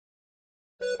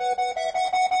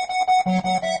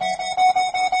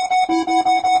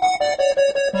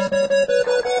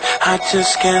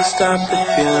just can't stop the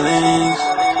feelings.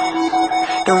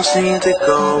 Don't seem to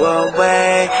go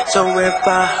away. So if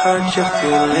I hurt your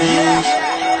feelings,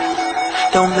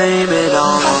 don't blame it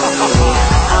all on me.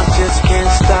 I just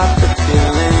can't stop the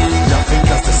feelings. Nothing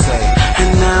else to say.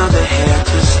 And now they're here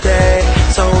to stay.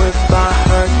 So if I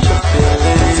hurt your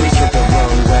feelings, don't take it the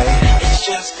wrong way. it's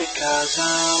just because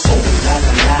I'm la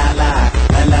la la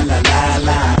la la la la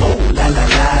la. Oh la la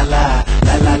la la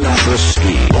la la la.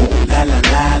 Frisky. Oh la la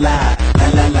la la la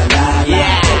la la la.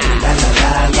 Yeah. La la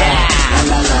la la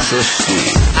la la. Frisky.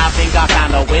 I think I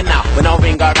found a winner with no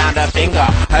ring around her finger.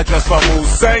 Her just from all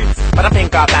saints, but I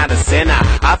think I found a sinner.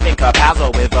 I think her pals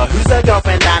are with her. Who's her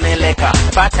girlfriend down in liquor?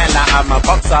 If I tell her I'm a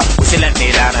boxer, will she let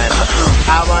me down? And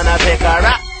I wanna pick her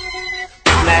up,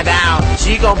 her down.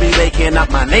 She gon' be waking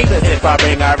up my neighbors if I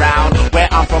bring her round. Where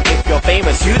I'm from, if you're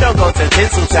famous, you don't go to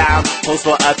Tinseltown. Pose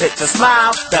for a picture,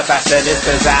 smile, the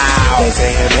fashionistas out. They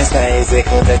say Mr. Easy,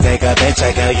 cool to take a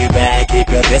picture. Girl, you better keep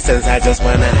your distance. I just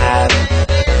wanna have.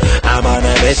 I'm on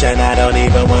a mission, I don't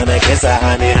even wanna kiss her,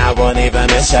 honey. I won't even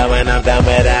miss her when I'm done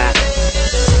with her.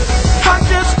 I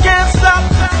just can't stop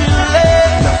the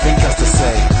feeling. Nothing else to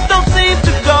say. Don't seem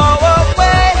to go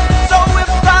away. So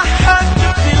if I hurt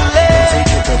your feelings,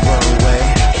 Take it the wrong way.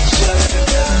 it's just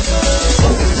because I'm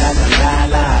Oh la la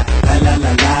la la la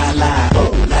la la la.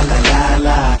 Oh la la la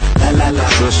la la la la.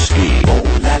 Frisky. Oh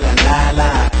la la la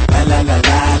la la la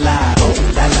la la. Oh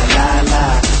la la la la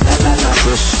la la la.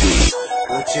 Frisky.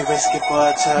 Would you risk it for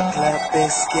a chocolate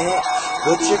biscuit?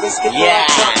 Would you risk it for Yeah,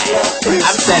 a chocolate biscuit?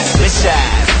 I'm suspicious.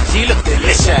 She look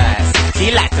delicious.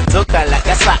 She like to talk her like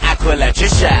that's why I call her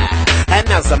Trisha. Her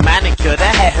nails are manicured,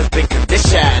 her hair has been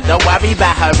conditioned. Don't worry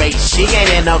about her race, she ain't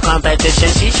in no competition.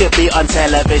 She should be on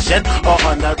television or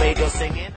on the radio singing.